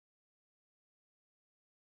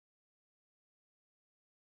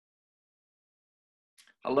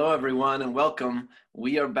Hello, everyone, and welcome.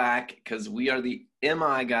 We are back because we are the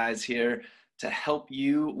MI guys here to help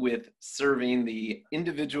you with serving the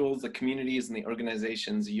individuals, the communities, and the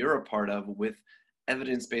organizations you're a part of with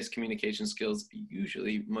evidence-based communication skills,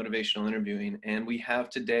 usually motivational interviewing. And we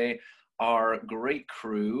have today our great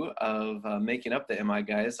crew of making up the MI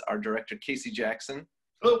guys, our director, Casey Jackson.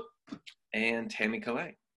 Hello. And Tammy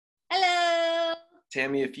Calais. Hello.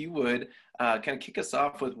 Tammy, if you would kind of kick us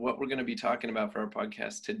off with what we're going to be talking about for our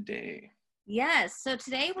podcast today. Yes. So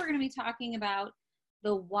today we're going to be talking about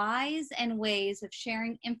the whys and ways of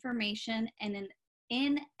sharing information in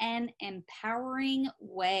an empowering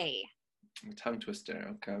way. Tongue twister.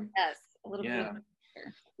 Okay. Yes. A little bit.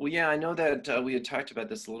 Well, yeah, I know that we had talked about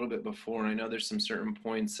this a little bit before. I know there's some certain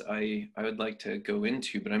points I would like to go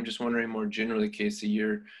into, but I'm just wondering more generally, Casey,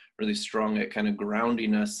 you're really strong at kind of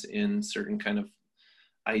grounding us in certain kind of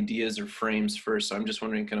ideas or frames first. So I'm just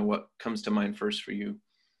wondering kind of what comes to mind first for you.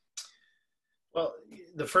 Well,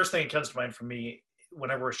 the first thing that comes to mind for me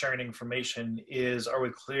whenever we're sharing information is, are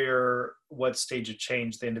we clear what stage of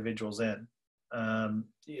change the individual's in? Out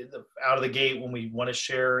of the gate, when we want to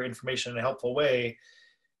share information in a helpful way,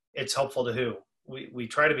 it's helpful to who? We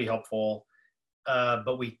try to be helpful,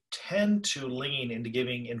 but we tend to lean into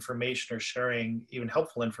giving information or sharing even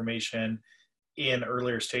helpful information in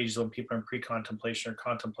earlier stages when people are in pre-contemplation or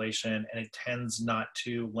contemplation, and it tends not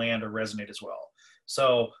to land or resonate as well.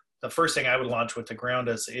 So the first thing I would launch with to ground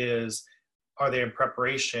us is, are they in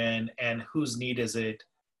preparation, and whose need is it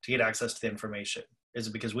to get access to the information? Is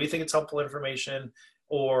it because we think it's helpful information,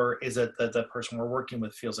 or is it that the person we're working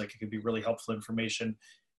with feels like it could be really helpful information?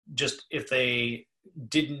 Just if they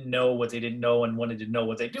didn't know what they didn't know and wanted to know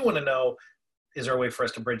what they do want to know, is there a way for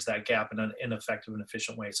us to bridge that gap in an effective and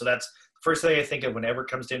efficient way? So that's the first thing I think of whenever it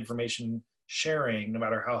comes to information sharing, no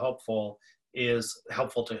matter how helpful, is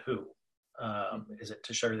helpful to who? Is it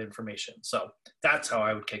to share the information? So that's how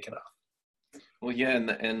I would kick it off. Well, yeah,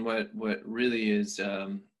 and what really is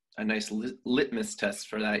a nice litmus test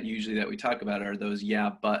for that, usually that we talk about, are those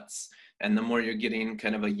yeah buts. And the more you're getting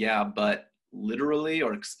kind of a yeah but literally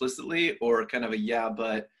or explicitly, or kind of a yeah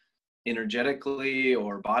but energetically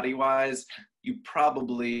or body-wise, you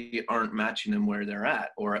probably aren't matching them where they're at,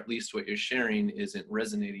 or at least what you're sharing isn't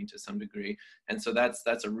resonating to some degree. And so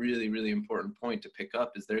that's a really, really important point to pick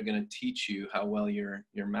up, is they're going to teach you how well you're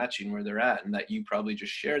matching where they're at, and that you probably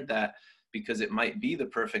just shared that because it might be the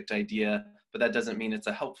perfect idea, but that doesn't mean it's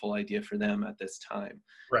a helpful idea for them at this time.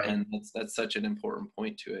 Right. And that's such an important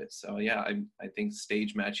point to it. So yeah, I think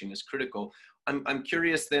stage matching is critical. I'm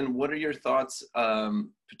curious then, what are your thoughts,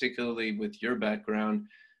 particularly with your background,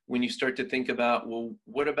 when you start to think about, well,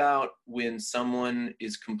 what about when someone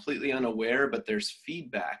is completely unaware, but there's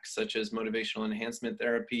feedback, such as motivational enhancement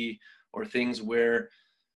therapy, or things where,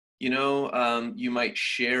 you might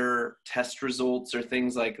share test results or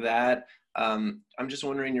things like that. I'm just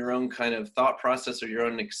wondering your own kind of thought process or your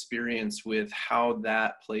own experience with how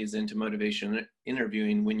that plays into motivation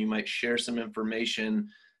interviewing, when you might share some information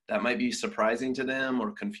that might be surprising to them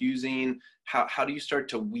or confusing. How do you start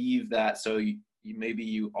to weave that so maybe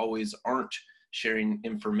you always aren't sharing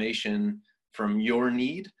information from your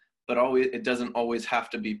need, but it doesn't always have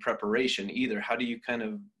to be preparation either? How do you kind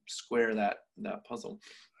of square that puzzle?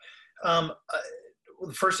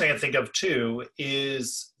 The first thing I think of too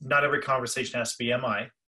is, not every conversation has to be MI.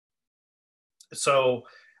 So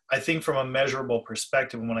I think from a measurable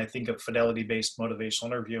perspective, when I think of fidelity-based motivational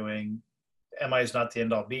interviewing, MI is not the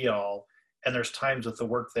end-all be-all. And there's times with the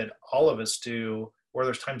work that all of us do where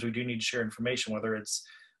there's times we do need to share information, whether it's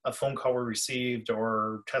a phone call we received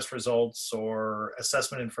or test results or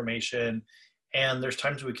assessment information. And there's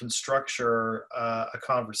times we can structure a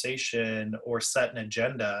conversation or set an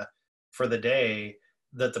agenda for the day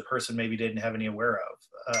that the person maybe didn't have any aware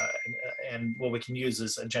of. And what we can use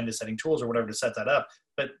is agenda setting tools or whatever to set that up.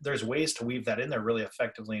 But there's ways to weave that in there really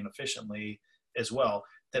effectively and efficiently as well,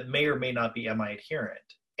 that may or may not be MI adherent.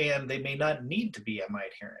 And they may not need to be MI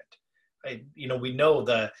adherent. We know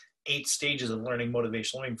the 8 stages of learning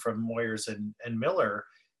motivational learning from Moyers and Miller,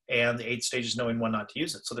 and the 8 stages knowing when not to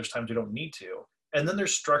use it. So there's times we don't need to. And then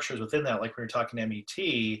there's structures within that, like when you're talking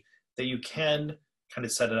MET, that you can kind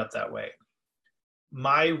of set it up that way.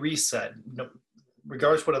 My reset,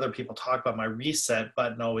 regardless of what other people talk about, my reset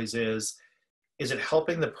button always is it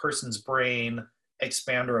helping the person's brain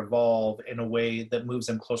expand or evolve in a way that moves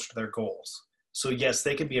them closer to their goals? So yes,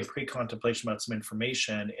 they can be in pre-contemplation about some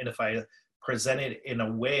information, and if I present it in a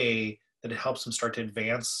way that it helps them start to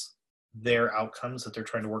advance their outcomes that they're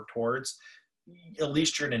trying to work towards, at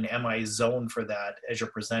least you're in an MI zone for that as you're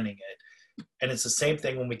presenting it. And it's the same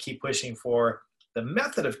thing when we keep pushing for the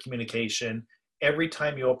method of communication every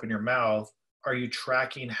time you open your mouth, are you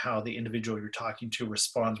tracking how the individual you're talking to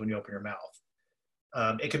responds when you open your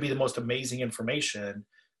mouth? It could be the most amazing information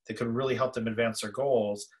that could really help them advance their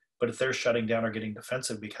goals. But if they're shutting down or getting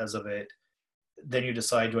defensive because of it, then you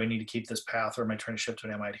decide, do I need to keep this path, or am I trying to shift to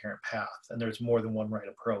an am I adherent path? And there's more than one right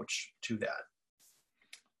approach to that.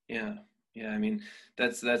 Yeah. Yeah. I mean,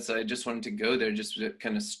 that's, I just wanted to go there just to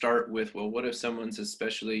kind of start with, well, what if someone's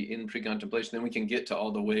especially in pre-contemplation? Then we can get to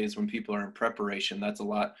all the ways when people are in preparation. That's a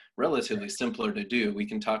lot relatively simpler to do. We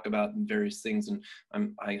can talk about various things,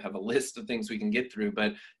 and I have a list of things we can get through,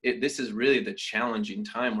 but this is really the challenging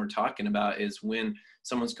time we're talking about, is when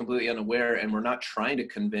someone's completely unaware and we're not trying to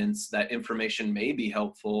convince that information may be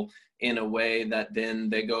helpful in a way that then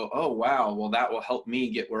they go, oh, wow, well, that will help me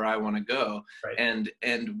get where I want to go. Right.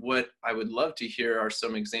 And what I would love to hear are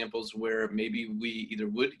some examples where maybe we either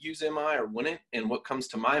would use MI or wouldn't. And what comes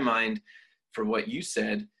to my mind for what you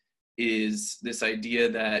said is this idea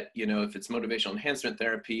that, you know, if it's motivational enhancement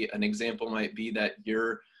therapy, an example might be that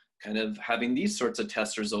you're kind of having these sorts of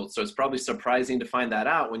test results. So it's probably surprising to find that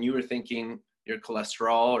out when you were thinking your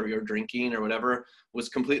cholesterol or your drinking or whatever was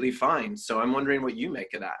completely fine. So I'm wondering what you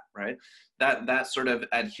make of that, right? That sort of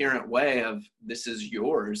adherent way of, this is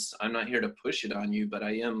yours. I'm not here to push it on you, but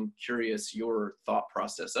I am curious your thought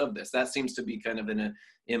process of this. That seems to be kind of in a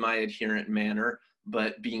am I adherent manner,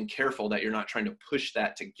 but being careful that you're not trying to push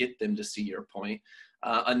that to get them to see your point.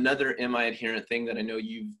 Another am I adherent thing that I know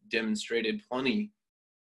you've demonstrated plenty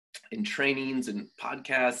in trainings and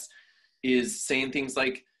podcasts is saying things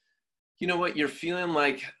like, you know what, you're feeling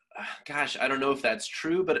like, gosh, I don't know if that's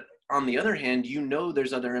true, but on the other hand, you know,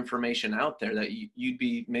 there's other information out there that you'd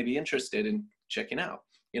be maybe interested in checking out.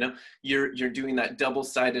 You know, you're doing that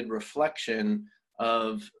double-sided reflection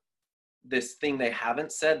of this thing they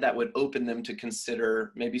haven't said that would open them to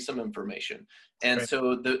consider maybe some information. And Right.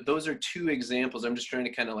 so those are two examples. I'm just trying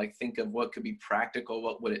to kind of like think of what could be practical,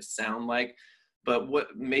 what would it sound like, but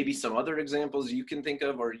what maybe some other examples you can think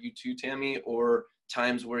of, or you too, Tammy, or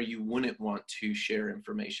times where you wouldn't want to share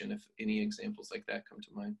information, if any examples like that come to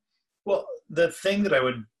mind. Well, the thing that I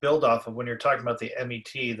would build off of when you're talking about the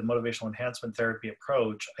MET, the motivational enhancement therapy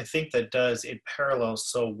approach, I think that it parallels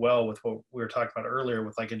so well with what we were talking about earlier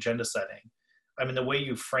with like agenda setting. I mean, the way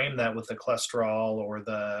you frame that with the cholesterol or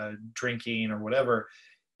the drinking or whatever,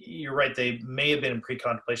 you're right. They may have been in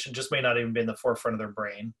pre-contemplation, just may not even be in the forefront of their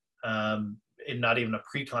brain, in not even a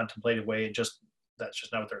pre-contemplated way. That's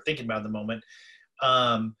just not what they're thinking about in the moment.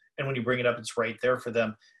 And when you bring it up, it's right there for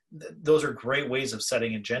them. Those are great ways of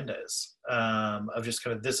setting agendas, of just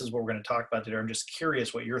kind of, this is what we're going to talk about today. I'm just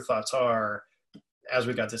curious what your thoughts are as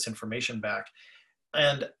we got this information back.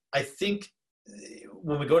 And I think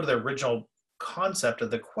when we go to the original concept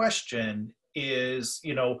of the question is,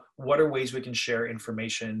 you know, what are ways we can share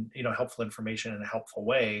information, you know, helpful information in a helpful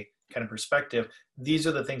way kind of perspective. These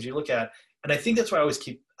are the things you look at. And I think that's why I always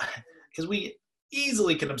keep, because we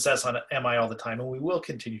easily can obsess on MI all the time, and we will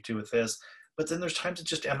continue to with this, but then there's times that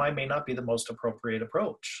just MI may not be the most appropriate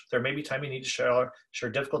approach. There may be time you need to share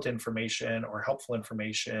difficult information or helpful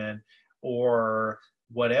information or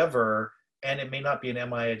whatever, and it may not be an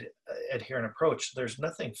MI adherent approach. There's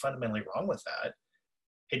nothing fundamentally wrong with that.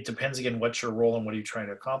 It depends, again, what's your role and what are you trying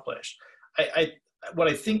to accomplish. What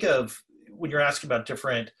I think of when you're asking about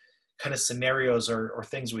different kind of scenarios or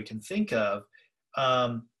things we can think of,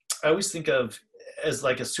 I always think of as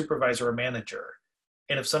like a supervisor or manager.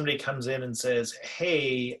 And if somebody comes in and says,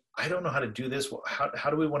 hey, I don't know how to do this, how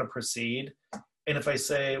do we want to proceed? And if I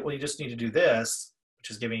say, well, you just need to do this,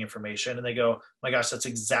 which is giving information, and they go, my gosh, that's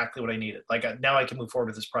exactly what I needed. Like, now I can move forward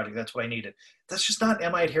with this project. That's what I needed. That's just not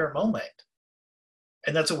an MI adherent moment.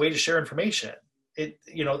 And that's a way to share information.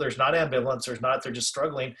 You know, there's not ambivalence. They're just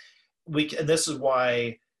struggling. And this is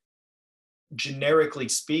why, generically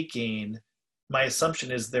speaking, my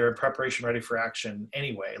assumption is they're in preparation, ready for action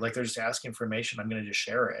anyway. Like, they're just asking information. I'm going to just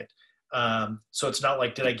share it. So it's not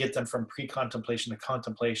like, did I get them from pre-contemplation to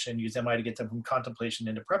contemplation, use MI to get them from contemplation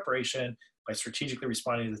into preparation by strategically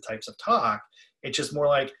responding to the types of talk. It's just more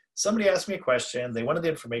like, somebody asked me a question. They wanted the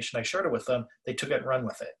information. I shared it with them. They took it and run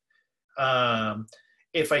with it.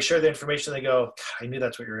 If I share the information, they go, I knew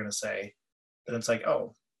that's what you were going to say. Then it's like,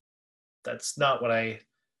 oh, that's not what I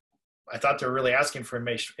thought they were really asking for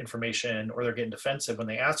information, or they're getting defensive when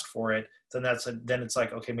they asked for it. Then it's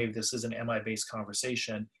like, okay, maybe this is an MI-based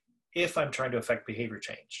conversation if I'm trying to affect behavior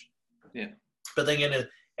change. Yeah. But then again,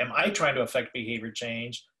 am I trying to affect behavior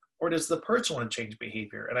change, or does the person want to change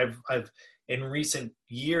behavior? And I've in recent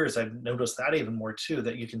years, I've noticed that even more too,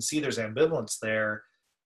 that you can see there's ambivalence there.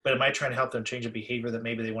 But am I trying to help them change a behavior that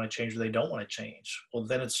maybe they want to change or they don't want to change? Well,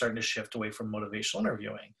 then it's starting to shift away from motivational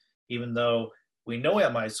interviewing, even though we know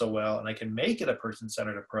MI so well, and I can make it a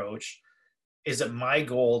person-centered approach, is it my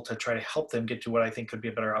goal to try to help them get to what I think could be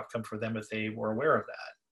a better outcome for them if they were aware of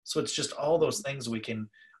that? So it's just all those things we can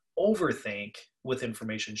overthink with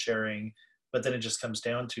information sharing, but then it just comes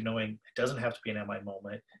down to knowing it doesn't have to be an MI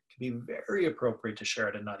moment. It can be very appropriate to share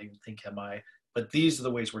it and not even think MI, but these are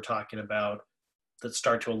the ways we're talking about that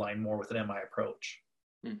start to align more with an MI approach.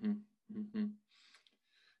 Mm-hmm. Mm-hmm.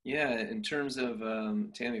 Yeah, in terms of,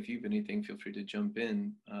 Tammy, if you have anything, feel free to jump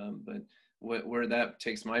in. But where that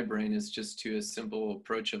takes my brain is just to a simple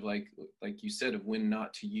approach of like you said, of when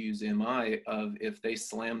not to use MI, of if they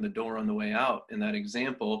slam the door on the way out in that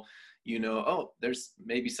example, oh, there's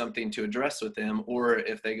maybe something to address with them. Or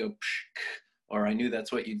if they go, psh, or I knew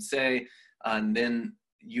that's what you'd say, and then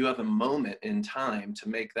you have a moment in time to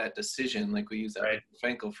make that decision, like we use that Right.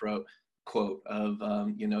 Frankel quote of,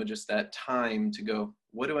 just that time to go,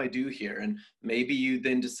 what do I do here? And maybe you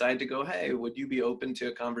then decide to go, hey, would you be open to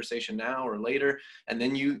a conversation now or later? And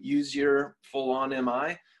then you use your full-on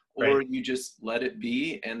MI, or Right. you just let it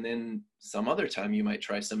be. And then some other time you might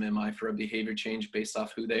try some MI for a behavior change based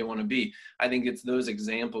off who they want to be. I think it's those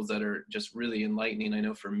examples that are just really enlightening. I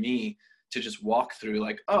know for me, to just walk through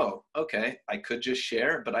like, oh, okay, I could just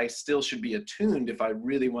share, but I still should be attuned if I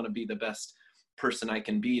really want to be the best person I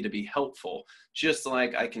can be to be helpful. Just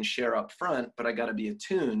like I can share up front, but I got to be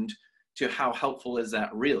attuned to how helpful is that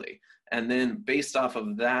really. And then based off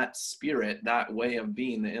of that spirit, that way of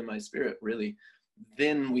being, the MI spirit really,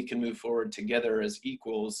 then we can move forward together as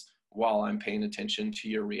equals while I'm paying attention to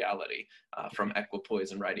your reality, from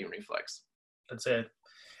equipoise and writing reflex. That's it.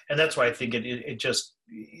 And that's why I think it just,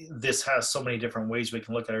 this has so many different ways we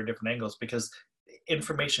can look at our different angles, because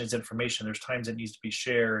information is information. There's times it needs to be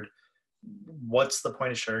shared. What's the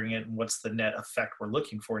point of sharing it, and what's the net effect we're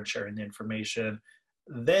looking for in sharing the information?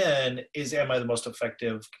 Then is MI the most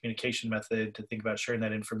effective communication method to think about sharing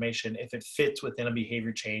that information if it fits within a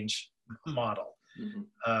behavior change model? Mm-hmm.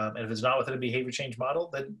 And if it's not within a behavior change model,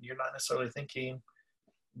 then you're not necessarily thinking,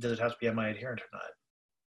 does it have to be MI adherent or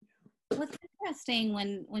not? What's interesting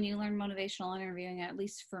when you learn motivational interviewing, at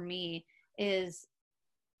least for me, is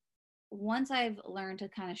once I've learned to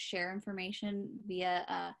kind of share information via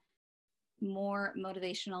a more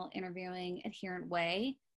motivational interviewing adherent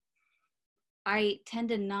way, I tend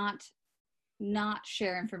to not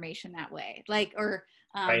share information that way. Right.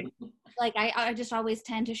 I just always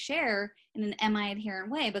tend to share in an MI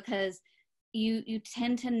adherent way, because you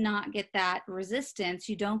tend to not get that resistance.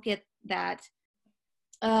 You don't get that,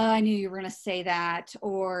 I knew you were going to say that,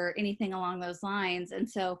 or anything along those lines. And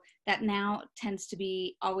so that now tends to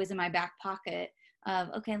be always in my back pocket of,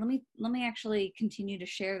 okay, let me actually continue to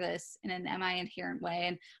share this in an MI adherent way.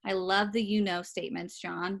 And I love the statements,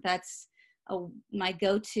 John. That's my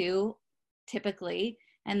go-to typically.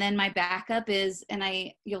 And then my backup is, and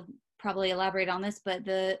you'll probably elaborate on this, but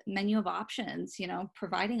the menu of options,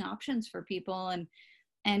 providing options for people,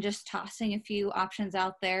 and just tossing a few options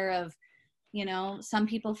out there of, some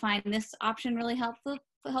people find this option really helpful.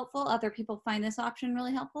 Other people find this option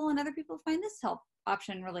really helpful, and other people find this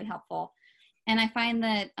option really helpful. And I find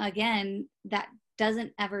that, again, that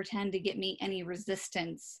doesn't ever tend to get me any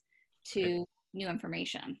resistance to new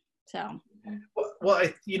information. So, well,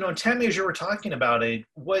 Tammy, as you were talking about it,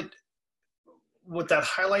 what that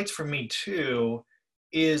highlights for me too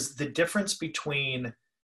is the difference between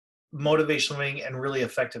motivational and really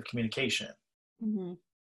effective communication. mm-hmm.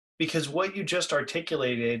 Because what you just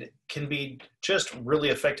articulated can be just really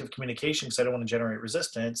effective communication, because I don't want to generate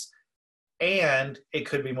resistance, and it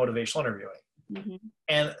could be motivational interviewing. Mm-hmm.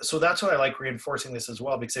 And so that's why I like reinforcing this as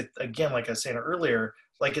well, because again, like I was saying earlier,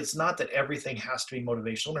 like it's not that everything has to be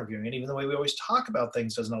motivational interviewing, and even the way we always talk about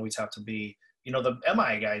things doesn't always have to be, the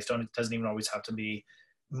MI guys doesn't even always have to be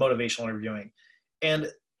motivational interviewing, and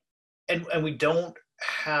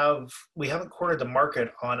we haven't cornered the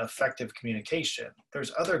market on effective communication.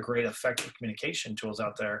 There's other great effective communication tools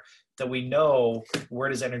out there that we know where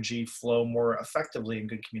does energy flow more effectively in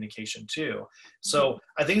good communication too. So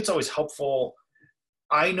I think it's always helpful.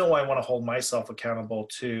 I know I want to hold myself accountable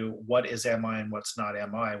to what is MI and what's not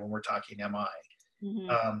MI when we're talking MI.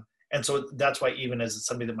 Mm-hmm. And so that's why, even as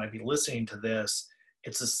somebody that might be listening to this,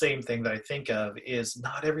 it's the same thing that I think of is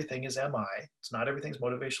not everything is MI. It's not everything's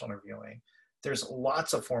motivational interviewing. There's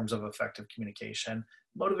lots of forms of effective communication.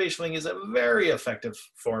 Motivational is a very effective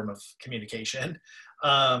form of communication.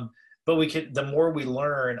 But the more we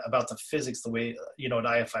learn about the physics, the way, at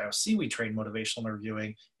IFIOC, we train motivational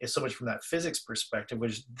interviewing is so much from that physics perspective,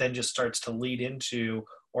 which then just starts to lead into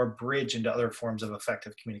or bridge into other forms of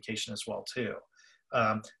effective communication as well too.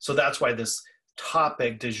 So that's why this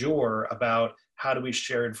topic du jour about how do we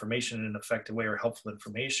share information in an effective way or helpful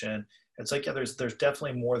information? It's like, yeah, there's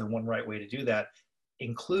definitely more than one right way to do that,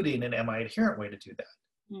 including an MI adherent way to do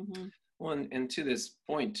that. Mm-hmm. Well, and to this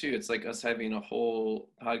point too, it's like us having a whole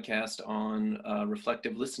podcast on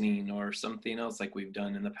reflective listening or something else like we've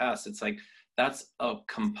done in the past. It's like, that's a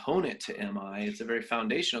component to MI. It's a very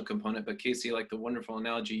foundational component. But Casey, like the wonderful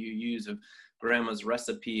analogy you use of grandma's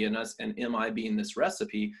recipe and us and MI being this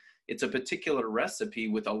recipe, it's a particular recipe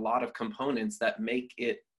with a lot of components that make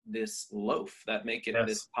it this loaf, that make it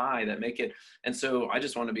this pie, that make it. And so I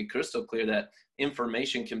just want to be crystal clear that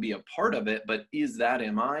information can be a part of it, but is that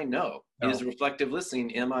MI? No. Is reflective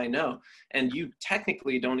listening MI? No. And you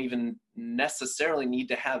technically don't even necessarily need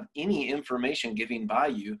to have any information given by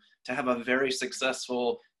you to have a very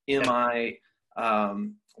successful MI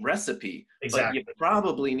recipe. Exactly. But you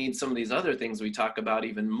probably need some of these other things we talk about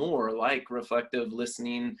even more, like reflective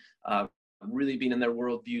listening, really being in their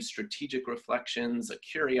worldview, strategic reflections, a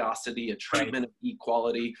curiosity, a treatment of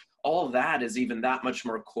equality. All that is even that much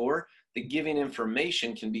more core. The giving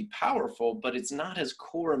information can be powerful, but it's not as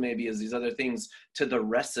core maybe as these other things to the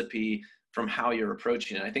recipe from how you're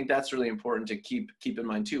approaching it. I think that's really important to keep in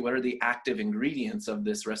mind too. What are the active ingredients of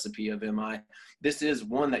this recipe of MI? This is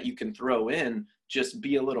one that you can throw in. Just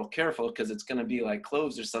be a little careful, because it's going to be like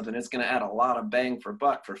cloves or something. It's going to add a lot of bang for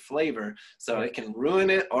buck for flavor. So it can ruin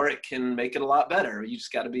it or it can make it a lot better. You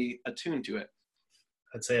just got to be attuned to it.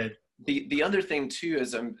 That's it. The other thing too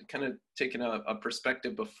is I'm kind of taking a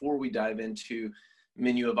perspective before we dive into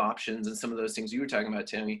menu of options and some of those things you were talking about,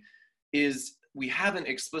 Tammy, is we haven't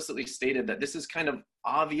explicitly stated that this is kind of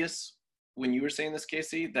obvious when you were saying this,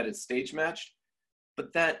 Casey, that it's stage matched,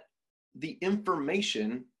 but that the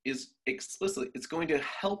information is explicitly, it's going to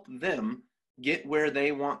help them get where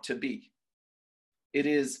they want to be. It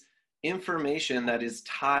is information that is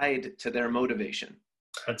tied to their motivation.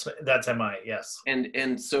 That's MI, yes.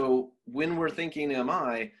 And so when we're thinking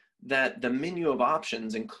MI, that the menu of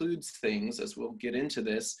options includes things, as we'll get into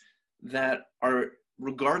this, that are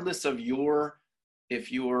regardless of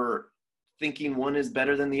if you're thinking one is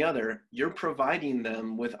better than the other, you're providing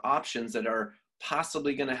them with options that are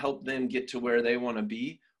possibly going to help them get to where they want to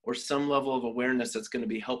be, or some level of awareness that's going to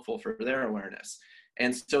be helpful for their awareness.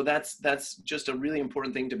 And so that's just a really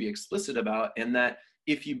important thing to be explicit about. And that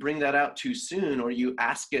if you bring that out too soon, or you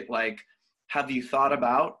ask it like, have you thought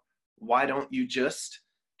about, why don't you just,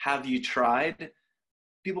 have you tried?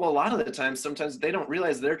 People a lot of the time, sometimes they don't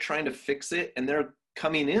realize they're trying to fix it and they're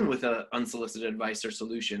coming in with an unsolicited advice or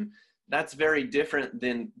solution. That's very different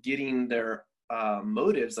than getting their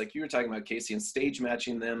motives, like you were talking about, Casey, and stage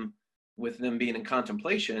matching them with them being in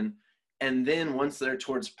contemplation. And then once they're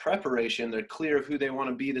towards preparation, they're clear of who they want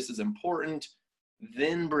to be. This is important.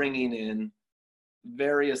 Then bringing in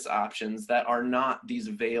various options that are not these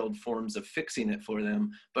veiled forms of fixing it for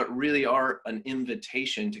them, but really are an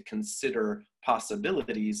invitation to consider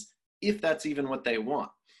possibilities if that's even what they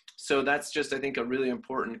want. So that's just, I think, a really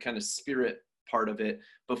important kind of spirit part of it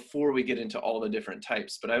before we get into all the different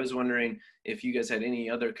types. But I was wondering if you guys had any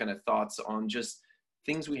other kind of thoughts on just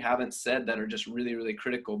things we haven't said that are just really, really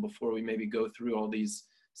critical before we maybe go through all these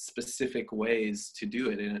specific ways to do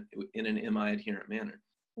it in an MI adherent manner.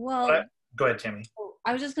 Well, go ahead, Tammy.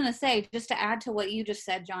 I was just going to say, just to add to what you just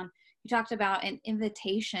said, John, you talked about an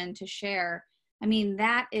invitation to share. I mean,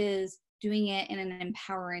 that is doing it in an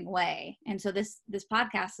empowering way. And so this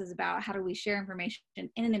podcast is about how do we share information in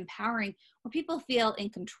an empowering, where people feel in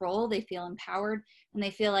control, they feel empowered, and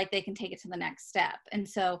they feel like they can take it to the next step. And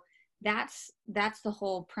so that's the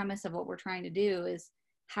whole premise of what we're trying to do, is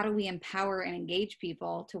how do we empower and engage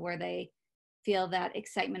people to where they feel that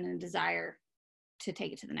excitement and desire to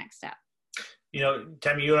take it to the next step. You know,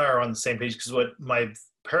 Tammy, you and I are on the same page, because what my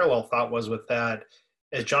parallel thought was with that,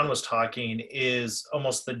 as John was talking, is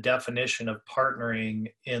almost the definition of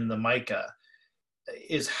partnering in the MICA,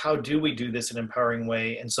 is how do we do this in an empowering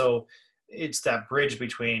way? And so it's that bridge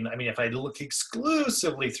between, I mean, if I look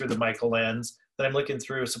exclusively through the MICA lens, then I'm looking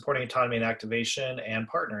through supporting autonomy and activation and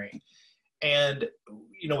partnering. And,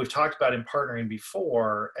 you know, we've talked about in partnering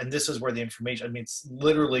before, and this is where the information, I mean, it's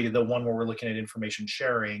literally the one where we're looking at information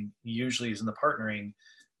sharing, usually is in the partnering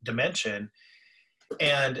dimension.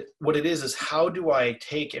 And what it is how do I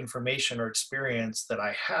take information or experience that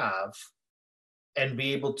I have and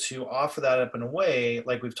be able to offer that up in a way,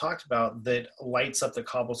 like we've talked about, that lights up the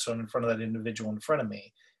cobblestone in front of that individual in front of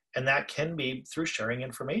me. And that can be through sharing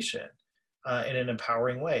information in an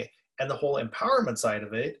empowering way. And the whole empowerment side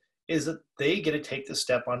of it is that they get to take the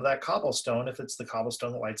step onto that cobblestone, if it's the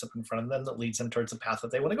cobblestone that lights up in front of them that leads them towards the path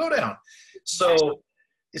that they want to go down. So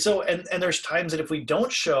and there's times that if we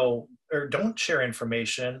don't show or don't share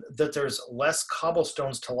information, that there's less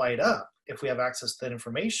cobblestones to light up if we have access to that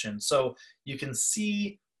information. So you can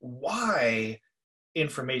see why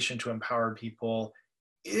information to empower people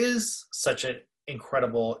is such an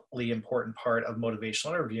incredibly important part of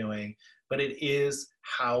motivational interviewing, but it is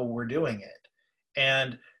how we're doing it.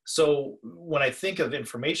 And so when I think of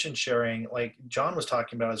information sharing, like John was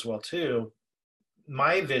talking about as well too,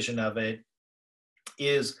 my vision of it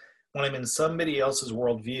is when I'm in somebody else's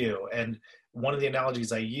worldview. And one of the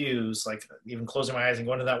analogies I use, like even closing my eyes and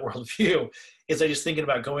going to that worldview, is I just thinking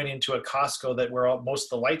about going into a Costco that where most of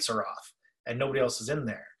the lights are off and nobody else is in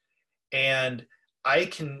there. And I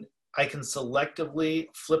can selectively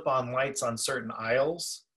flip on lights on certain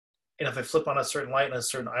aisles. And if I flip on a certain light in a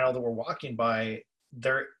certain aisle that we're walking by,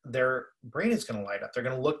 their brain is going to light up. They're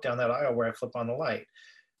going to look down that aisle where I flip on the light.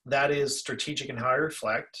 That is strategic in how I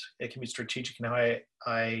reflect. It can be strategic in how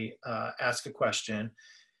I ask a question.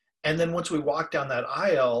 And then once we walk down that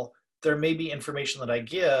aisle, there may be information that I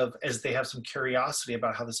give as they have some curiosity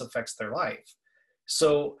about how this affects their life.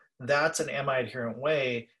 So that's an am I adherent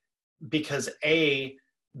way, because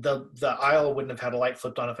the aisle wouldn't have had a light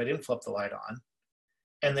flipped on if I didn't flip the light on.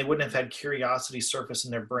 And they wouldn't have had curiosity surface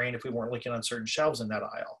in their brain if we weren't looking on certain shelves in that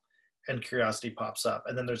aisle. And curiosity pops up.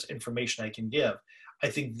 And then there's information I can give. I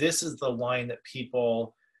think this is the line that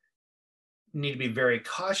people need to be very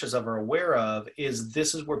cautious of or aware of, is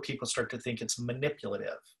this is where people start to think it's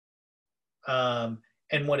manipulative.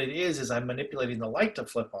 And what it is I'm manipulating the light to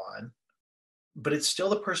flip on, but it's still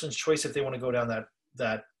the person's choice if they want to go down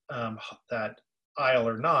that aisle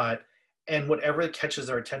or not. And whatever catches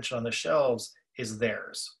their attention on the shelves is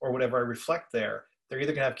theirs, or whatever I reflect there, they're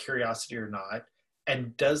either going to have curiosity or not.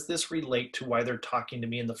 And does this relate to why they're talking to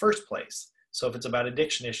me in the first place? So if it's about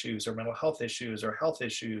addiction issues or mental health issues or health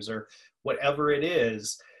issues or whatever it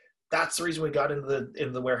is, that's the reason we got into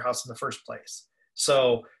the warehouse in the first place.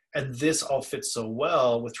 So, and this all fits so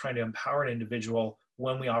well with trying to empower an individual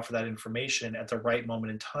when we offer that information at the right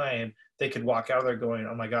moment in time. They could walk out of there going,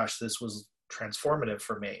 oh my gosh, this was transformative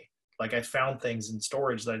for me. Like I found things in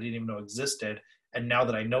storage that I didn't even know existed. And now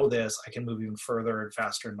that I know this, I can move even further and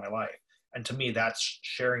faster in my life. And to me, that's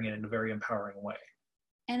sharing it in a very empowering way.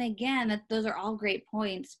 And again, those are all great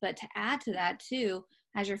points. But to add to that too,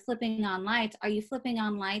 as you're flipping on lights, are you flipping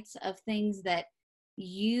on lights of things that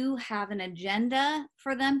you have an agenda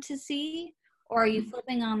for them to see? Or are you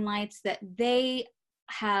flipping on lights that they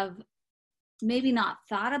have maybe not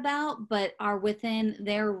thought about, but are within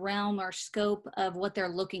their realm or scope of what they're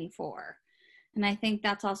looking for? And I think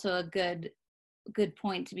that's also a good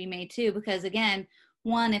point to be made too, because again,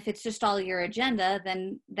 one, if it's just all your agenda,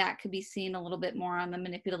 then that could be seen a little bit more on the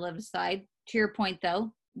manipulative side. To your point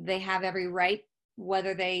though, they have every right,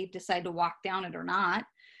 whether they decide to walk down it or not.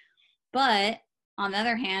 But on the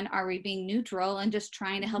other hand, are we being neutral and just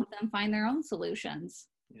trying to help them find their own solutions?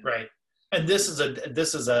 Right. And this is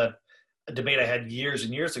a debate I had years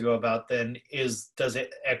and years ago about then does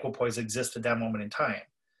equipoise exist at that moment in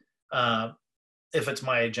time? If it's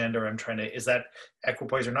my agenda, is that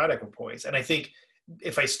equipoise or not equipoise? And I think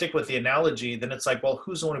if I stick with the analogy, then it's like, well,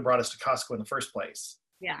 who's the one who brought us to Costco in the first place?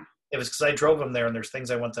 Yeah. If it's because I drove them there and there's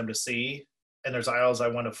things I want them to see, and there's aisles I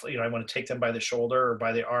want to take them by the shoulder or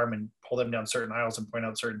by the arm and pull them down certain aisles and point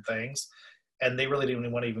out certain things, and they really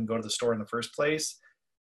didn't want to even go to the store in the first place,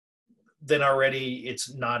 then already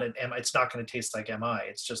it's not going to taste like MI.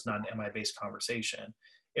 It's just not an MI-based conversation.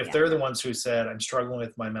 If they're the ones who said, I'm struggling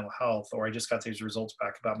with my mental health, or I just got these results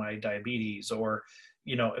back about my diabetes, or,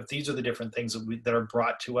 if these are the different things that are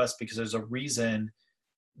brought to us because there's a reason,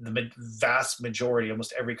 the vast majority,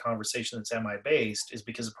 almost every conversation that's MI-based is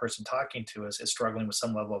because the person talking to us is struggling with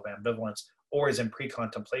some level of ambivalence or is in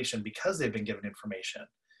pre-contemplation because they've been given information.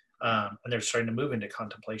 And they're starting to move into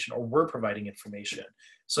contemplation, or we're providing information.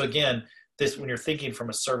 So again, when you're thinking from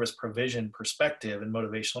a service provision perspective in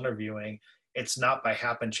motivational interviewing, it's not by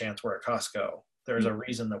happen chance we're at Costco. There's a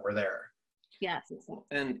reason that we're there. Yes.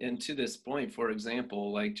 And to this point, for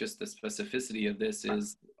example, like just the specificity of this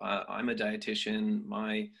is, I'm a dietitian,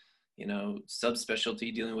 my,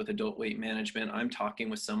 subspecialty dealing with adult weight management. I'm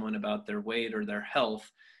talking with someone about their weight or their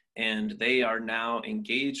health, and they are now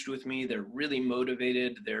engaged with me. They're really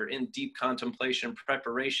motivated. They're in deep contemplation,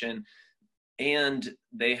 preparation, and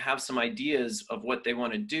they have some ideas of what they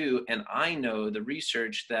want to do. And I know the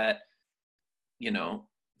research that,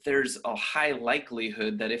 there's a high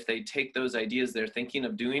likelihood that if they take those ideas they're thinking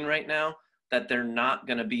of doing right now, that they're not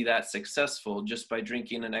going to be that successful just by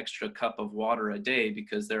drinking an extra cup of water a day,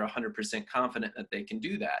 because they're 100% confident that they can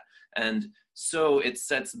do that. And so it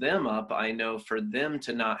sets them up, I know, for them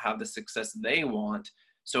to not have the success they want.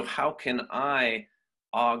 So how can I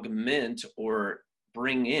augment or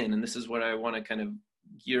bring in, and this is what I want to kind of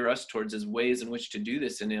gear us towards, is ways in which to do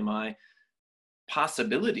this in MI,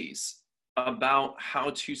 possibilities about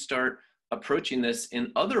how to start approaching this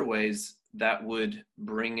in other ways that would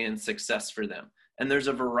bring in success for them. And there's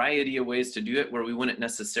a variety of ways to do it where we wouldn't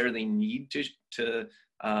necessarily need to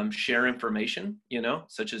share information,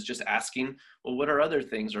 such as just asking, well, what are other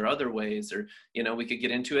things or other ways? Or, we could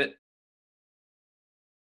get into it.